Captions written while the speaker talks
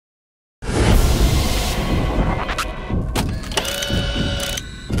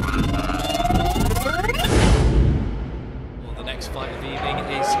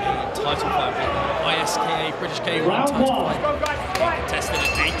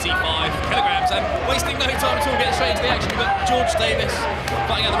75 kilograms, and wasting no time at all, getting straight into the action. We've got George Davies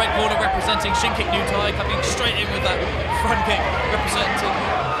fighting out the red corner, representing Shin Kick New Thai, coming straight in with that front kick, representing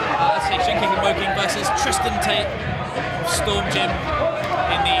Shin Kick and Woking versus Tristan Tate of Storm Gym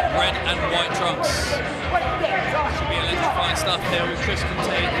in the red and white trunks. Should be electrifying stuff here. Tristan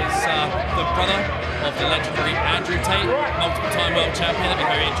Tate is the brother of the legendary Andrew Tate, multiple-time world champion. It'll be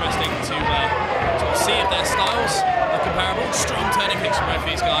very interesting to see if their styles are comparable. Strong turning kicks from both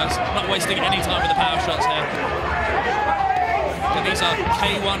these guys, not wasting any time with the power shots here. And these are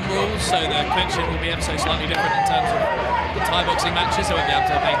K-1 rules, so the clinching will be ever so slightly different in terms of the Thai boxing matches. They won't be able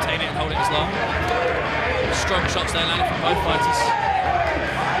to maintain it and hold it as long. Strong shots there landing from both fighters.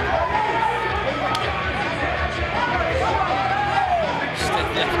 Stiff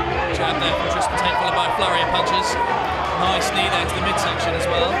left jab there from Tristan Tate, followed by a flurry of punches. Nice knee there to the midsection as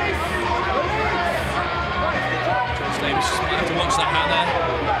well. George Davies just might have to watch that hand there.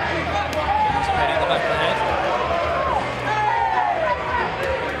 He's already in the back of the head.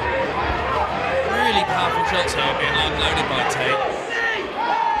 Really powerful shots here being unloaded by Tate.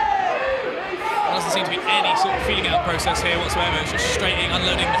 There doesn't seem to be any sort of feeling out process here whatsoever. It's just straight in,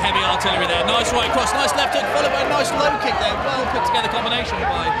 unloading the heavy artillery there. Nice right cross, nice left hook, followed by a nice low kick there. Well put together combination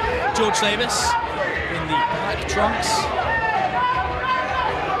by George Davies in the black trunks.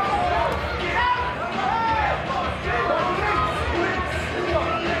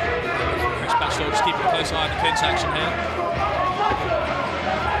 Chris Batchelor just keeping a close eye on the clinch action here.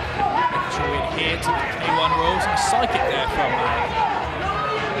 We adhere to the K-1 rules, and a psychic there from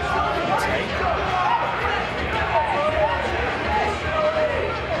Tate.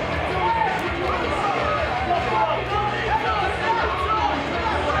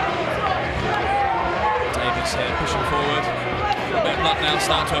 Davies here pushing forward. A bit of blood now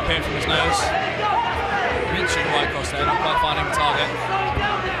starting to appear from his nose. Reaching right across there, not quite finding the target.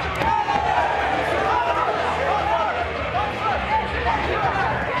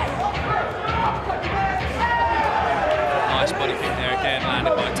 Nice body kick there again,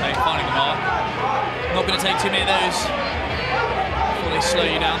 landed by Tate, finding the mark. Not going to take too many of those before they slow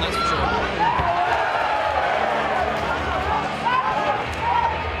you down, that's for sure.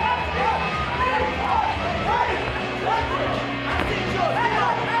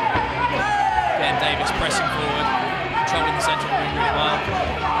 Again, Davies pressing forward, controlling the centre of the ring really well.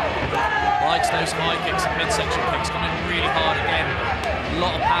 Likes those high kicks and midsection kicks, coming really hard again. A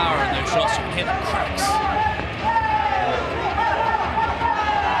lot of power in those shots, you can hit the cracks.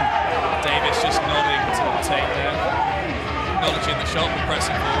 Davies just nodding to Tate there, acknowledging the shot and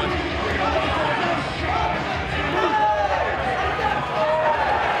pressing forward.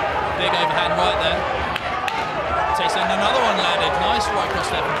 Big overhand right there. Tate's in another one landed. Nice right cross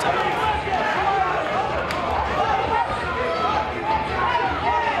there from Tate.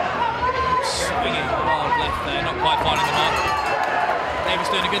 Swinging wild left there, not quite finding the mark. Davies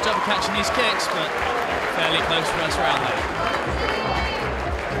doing a good job of catching these kicks, but fairly close first round there.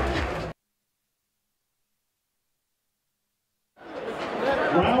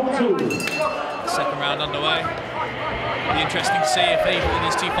 Second round underway. It'll be interesting to see if either of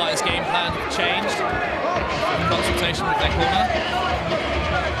these two fighters' game plan have changed in consultation with their corner.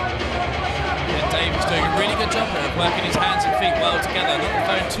 And Davies doing a really good job here of working his hands and feet well together, not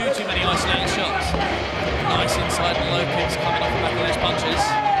throwing too many isolated shots. Nice inside and low kicks coming off the back of those punches.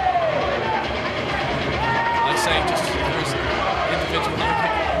 I say just those individual low kick.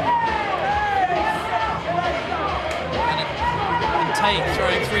 Tate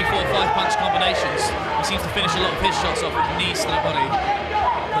throwing 3, 4, 5 punch combinations. He seems to finish a lot of his shots off with knees to the body.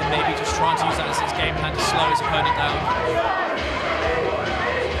 And maybe just trying to use that as his game plan to slow his opponent down.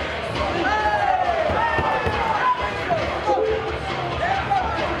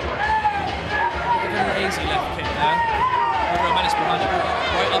 A very easy left kick there. Over a menace behind it.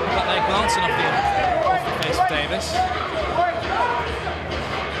 Right uppercut there, glancing off the face of Davies.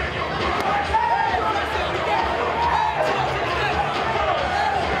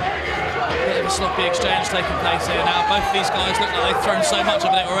 Sloppy exchange taking place here now. Both of these guys look like they've thrown so much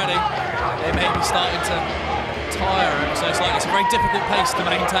of it already. They may be starting to tire, so it's like it's a very difficult pace to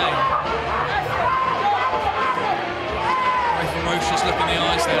maintain. Very ferocious look in the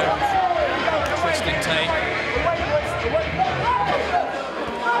eyes there. Tristan Tate.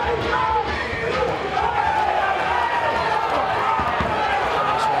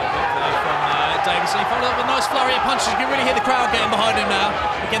 Davies, he followed up with a nice flurry of punches. You can really hear the crowd getting behind him now.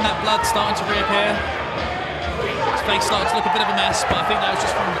 Again, that blood starting to reappear. His face starting to look a bit of a mess, but I think that was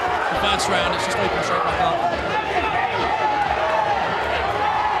just from the first round. It's just opened straight back up.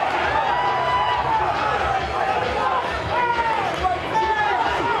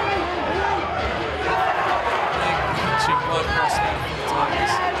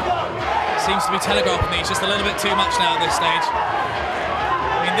 seems to be telegraphing these just a little bit too much now at this stage.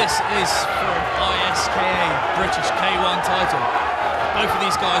 I mean, this is for an ISKA British K-1 title. Both of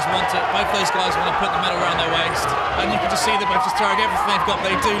those guys want to put the medal around their waist, and you can just see them both just throwing everything they've got.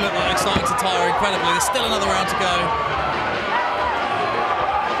 They do look like they're starting to tire incredibly. There's still another round to go.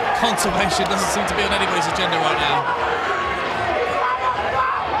 Conservation doesn't seem to be on anybody's agenda right now.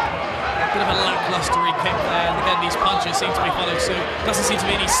 A bit of a lacklustre kick there, and again these punches seem to be followed suit. Doesn't seem to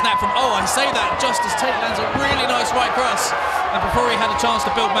be any snap from, oh, I say that just as Tate lands a really nice right cross, and before he had a chance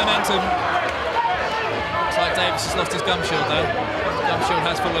to build momentum. Looks like Davies has lost his gum shield though. His gum shield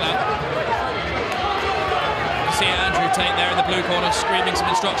has fallen out. You can see Andrew Tate there in the blue corner screaming some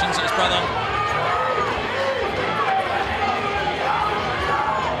instructions at his brother.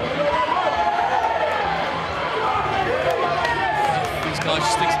 These guys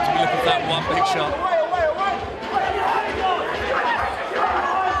just seem to be looking for that one big shot.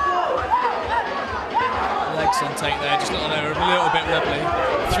 Legs on Tate there, just look like they were a little bit wobbly.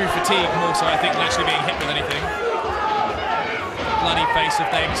 Through fatigue more so, I think, than actually being hit with anything. Bloody face of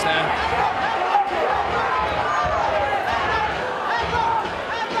Davies there.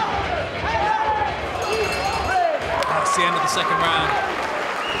 That's the end of the second round.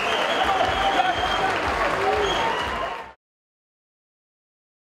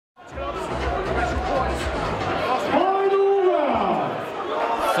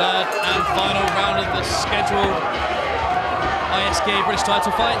 Third and final round of the scheduled ISKA British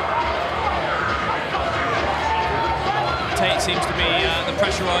title fight. Tate seems to be the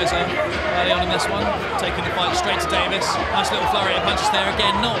pressuriser early on in this one, taking the fight straight to Davies. Nice little flurry of punches there.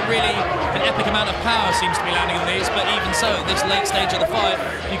 Again, not really an epic amount of power seems to be landing on these, but even so, at this late stage of the fight,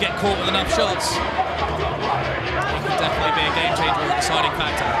 you get caught with enough shots. It could definitely be a game changer or a deciding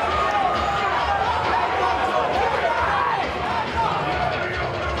factor.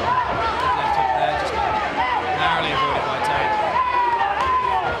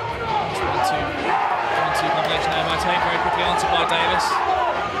 Answered by Davies.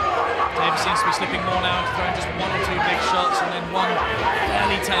 Davies seems to be slipping more now, throwing just one or two big shots and then one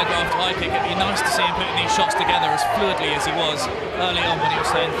fairly telegraphed high kick. It'd be nice to see him putting these shots together as fluidly as he was early on when he was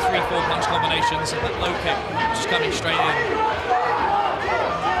saying 3-4 punch combinations and that low kick just coming straight in.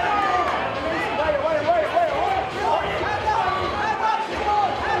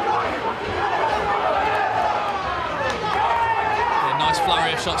 Yeah, nice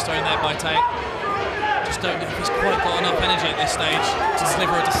flurry of shots thrown there by Tate. Don't know if he's quite got enough energy at this stage to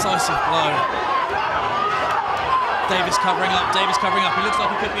deliver a decisive blow. Davies covering up, he looks like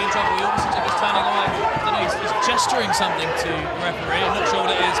he could be in trouble. He obviously just turning away. I don't know, he's gesturing something to the referee, I'm not sure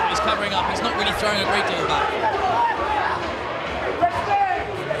what it is, but he's covering up, he's not really throwing a great deal back.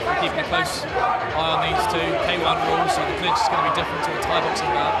 Keeping a close eye on these two. K-1 rules, so the clinch is going to be different to a Thai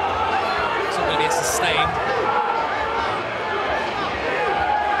boxing bout. It's not going to be sustained.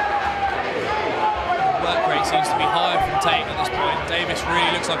 Work rate seems to be higher from Tate at this point. Davies really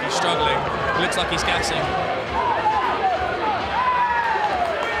looks like he's struggling. It looks like he's gassing.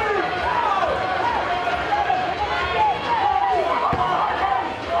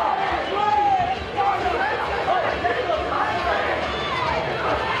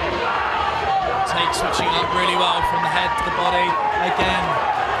 Tate switching up really well from the head to the body. Again,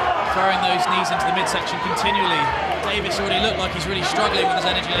 throwing those knees into the midsection continually. Davies already looked like he's really struggling with his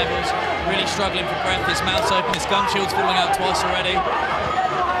energy levels, really struggling for breath. His mouth's open, his gum shield's falling out twice already.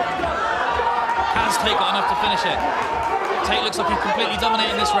 Has Tate got enough to finish it? Tate looks like he's completely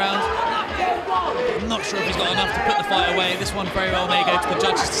dominating this round. I'm not sure if he's got enough to put the fight away. This one very well may go to the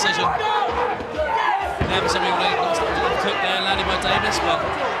judge's decision. Never said we lost the hook there, landed by Davies, but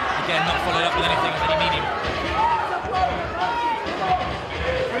again, not followed up with anything of any meaning.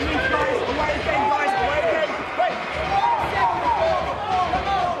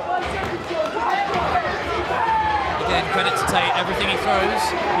 Credit to Tate, everything he throws,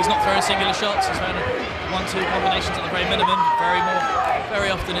 he's not throwing singular shots, he's throwing 1-2 combinations at the very minimum. Very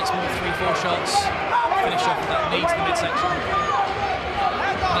often it's more 3-4 shots, finish off with that knee to the midsection.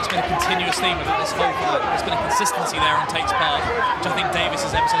 And that's been a continuous theme of this whole fight. There's been a consistency there on Tate's part, which I think Davies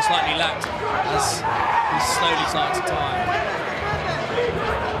has ever so slightly lacked as he's slowly starting to tire.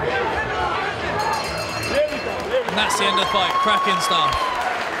 And that's the end of the fight, cracking stuff.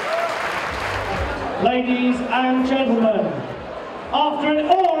 Ladies and gentlemen, after an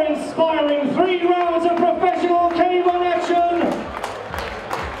awe-inspiring 3 rounds of professional K-1 action,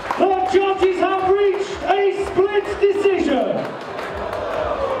 the judges have reached a split decision.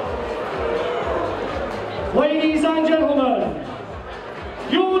 Ladies and gentlemen,